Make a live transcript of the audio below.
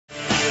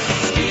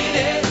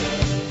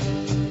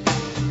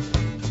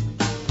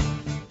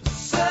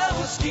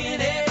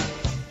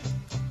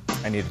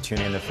need to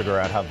tune in to figure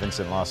out how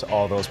Vincent lost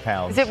all those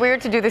pounds. Is it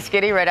weird to do the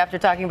skinny right after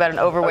talking about an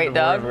overweight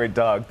dog? Overweight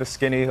dog. The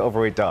skinny,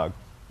 overweight dog.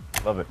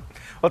 Love it.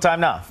 Well,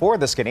 time now for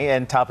the skinny,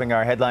 and topping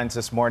our headlines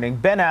this morning,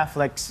 Ben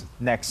Affleck's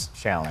next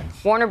challenge.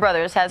 Warner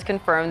Brothers has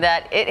confirmed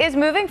that it is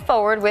moving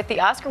forward with the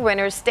Oscar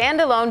winner's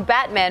standalone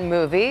Batman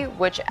movie,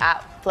 which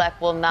Affleck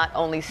will not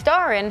only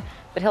star in,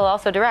 but he'll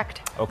also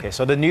direct. Okay,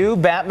 so the new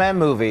Batman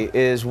movie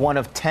is one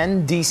of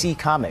 10 DC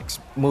Comics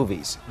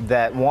movies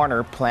that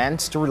Warner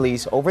plans to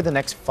release over the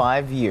next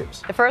 5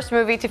 years. The first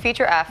movie to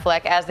feature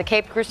Affleck as the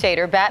Caped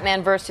Crusader,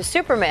 Batman vs.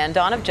 Superman: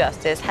 Dawn of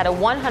Justice, had a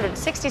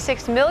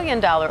 $166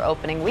 million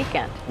opening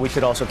weekend. We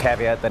should also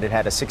caveat that it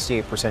had a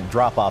 68%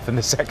 drop-off in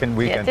the second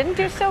weekend. It didn't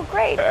do so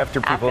great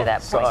after people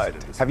that saw point.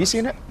 it. Have you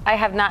seen it? I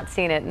have not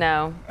seen it,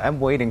 no. I'm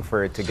waiting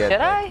for it to get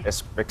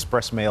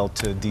express mail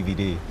to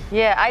DVD.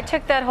 Yeah, I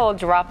took that whole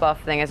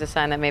drop-off thing as a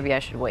sign that maybe I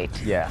should wait.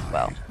 Yeah.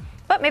 Well,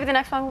 but maybe the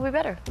next one will be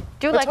better.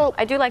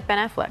 I do like Ben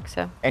Affleck,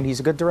 so. And he's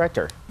a good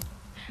director.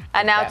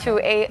 And now to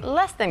a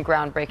less than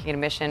groundbreaking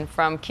admission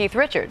from Keith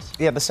Richards.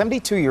 Yeah, the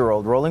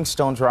 72-year-old Rolling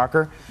Stones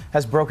rocker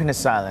has broken his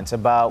silence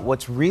about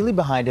what's really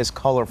behind his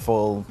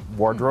colorful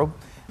wardrobe.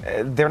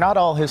 They're not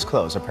all his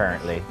clothes,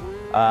 apparently.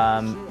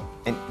 And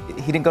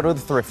he didn't go to the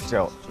thrift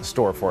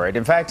store for it.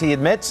 In fact, he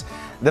admits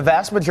the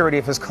vast majority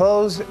of his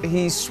clothes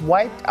he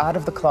swiped out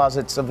of the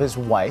closets of his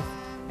wife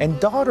and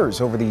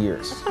daughters over the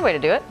years. That's one way to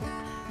do it.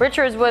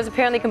 Richards was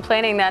apparently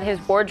complaining that his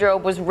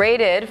wardrobe was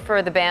raided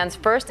for the band's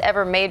first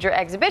ever major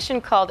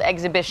exhibition called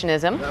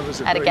Exhibitionism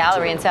at a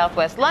gallery in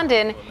southwest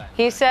London.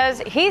 He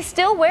says he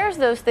still wears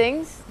those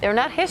things. They're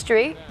not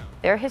history.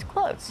 They're his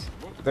clothes.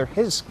 They're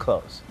his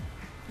clothes.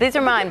 These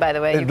are mine, by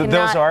the way.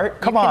 Those are?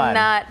 Come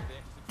on.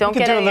 Don't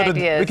get any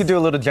ideas. We could do a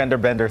little gender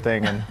bender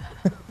thing. And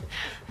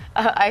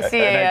I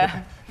see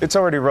it's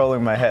already rolling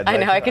in my head. I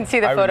know. I can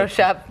see the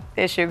Photoshop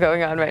issue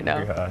going on right now.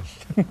 Oh, gosh.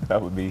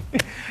 That would be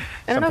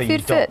I don't know if something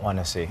you'd you fit. don't want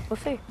to see. We'll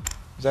see.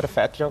 Is that a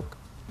fat joke?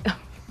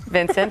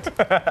 Vincent.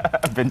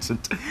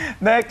 Vincent.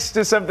 Next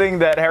is something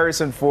that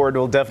Harrison Ford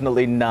will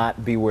definitely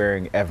not be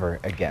wearing ever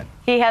again.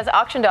 He has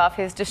auctioned off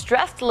his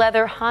distressed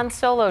leather Han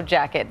Solo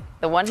jacket,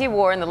 the one he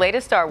wore in the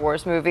latest Star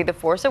Wars movie, The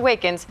Force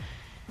Awakens.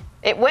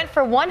 It went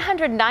for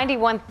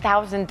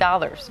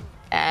 $191,000,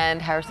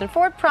 and Harrison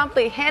Ford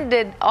promptly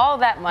handed all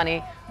that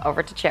money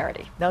over to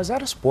charity. Now, is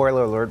that a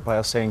spoiler alert by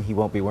us saying he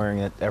won't be wearing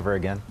it ever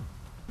again?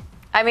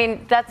 I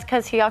mean, that's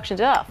because he auctioned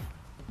it off.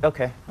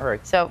 Okay, all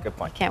right. So, good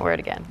point. Can't wear it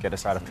again. Get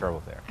us out of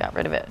trouble there. Got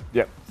rid of it.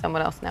 Yep.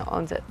 Someone else now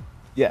owns it.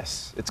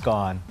 Yes, it's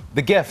gone.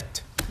 The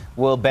gift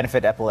will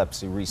benefit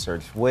epilepsy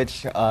research,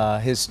 which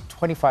his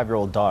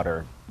 25-year-old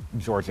daughter,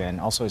 Georgia, and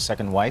also his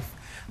second wife,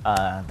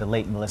 the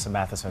late Melissa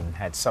Matheson,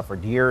 had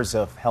suffered years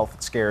of health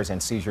scares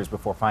and seizures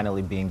before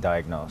finally being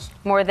diagnosed.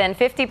 More than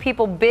 50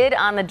 people bid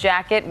on the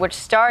jacket, which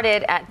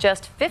started at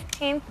just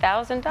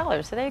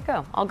 $15,000. So there you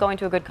go, all going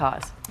to a good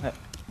cause.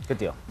 Good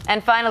deal.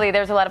 And finally,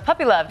 there's a lot of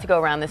puppy love to go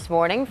around this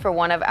morning for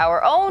one of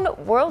our own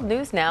World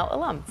News Now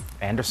alums.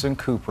 Anderson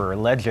Cooper, a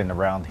legend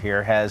around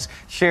here, has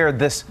shared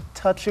this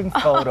touching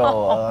photo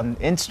on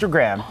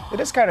Instagram. It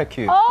is kind of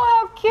cute. Oh,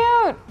 how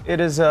cute. It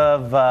is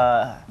of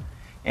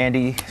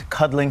Andy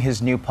cuddling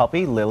his new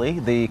puppy, Lily.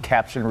 The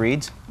caption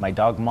reads, "My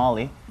dog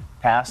Molly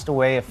passed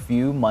away a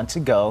few months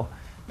ago.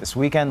 This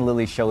weekend,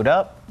 Lily showed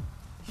up.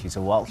 She's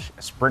a Welsh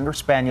Springer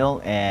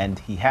Spaniel, and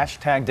he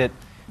hashtagged it,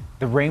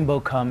 'The rainbow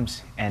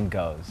comes and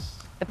goes.'"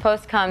 The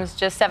post comes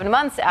just 7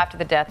 months after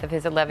the death of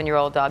his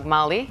 11-year-old dog,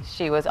 Molly.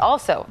 She was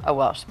also a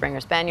Welsh Springer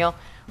Spaniel.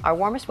 Our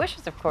warmest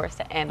wishes, of course,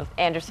 to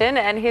Anderson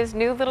and his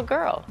new little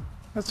girl.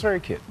 That's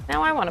very cute.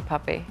 Now I want a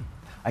puppy.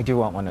 I do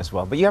want one as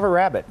well, but you have a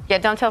rabbit. Yeah,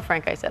 don't tell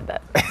Frank I said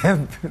that.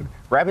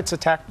 Rabbits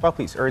attack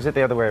puppies, or is it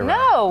the other way around?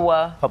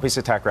 No. Puppies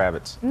attack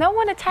rabbits. No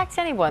one attacks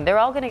anyone. They're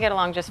all going to get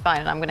along just fine,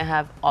 and I'm going to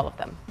have all of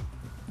them.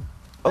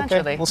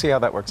 Okay, we'll see how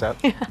that works out.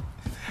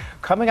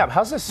 Coming up,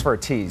 how's this for a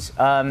tease?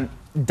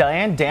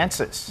 Diane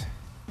dances.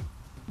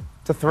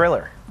 It's a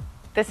thriller.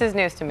 This is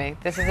news to me.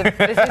 This is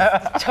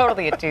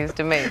totally a tease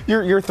to me.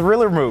 Your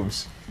thriller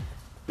moves.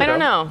 I don't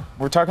know.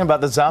 We're talking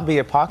about the zombie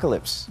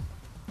apocalypse.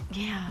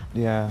 Yeah.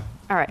 Yeah.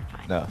 All right,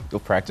 fine. No, you'll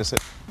practice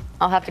it.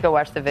 I'll have to go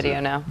watch the video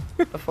now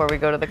before we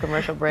go to the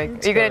commercial break.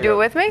 Are you going to do it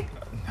with me?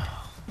 No.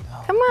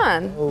 Come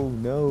on. Oh,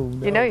 no.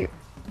 You know you.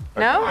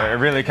 No? I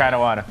really kind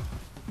of want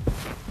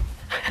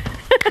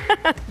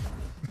to.